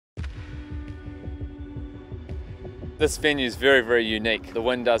This venue is very, very unique. The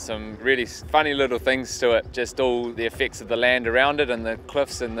wind does some really funny little things to it, just all the effects of the land around it and the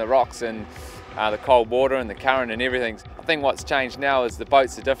cliffs and the rocks and the cold water and the current and everything. I think what's changed now is the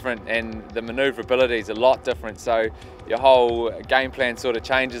boats are different and the manoeuvrability is a lot different, so your whole game plan sort of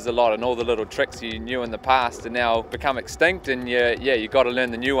changes a lot, and all the little tricks you knew in the past are now become extinct, and you've got to learn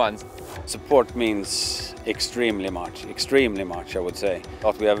the new ones. Support means extremely much I would say.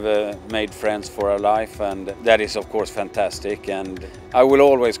 But we have made friends for our life, and that is of course fantastic, and I will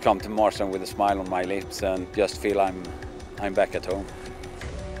always come to Marstrand with a smile on my lips and just feel I'm back at home.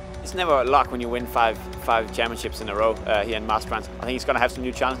 It's never luck when you win five championships in a row here in Marstrand. I think he's going to have some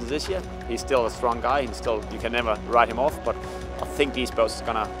new challenges this year. He's still a strong guy, and you can never write him off, but I think these boats is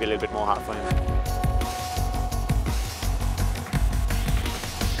going to be a little bit more hard for him.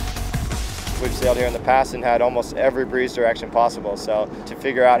 We've sailed here in the past and had almost every breeze direction possible, so to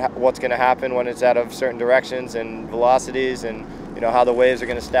figure out what's going to happen when it's out of certain directions and velocities, and how the waves are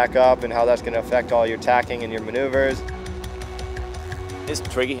going to stack up and how that's going to affect all your tacking and your maneuvers. It's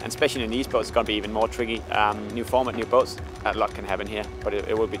tricky, and especially in these boats it's going to be even more tricky. New format, new boats, a lot can happen here, but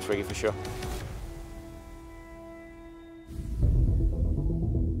it will be tricky for sure.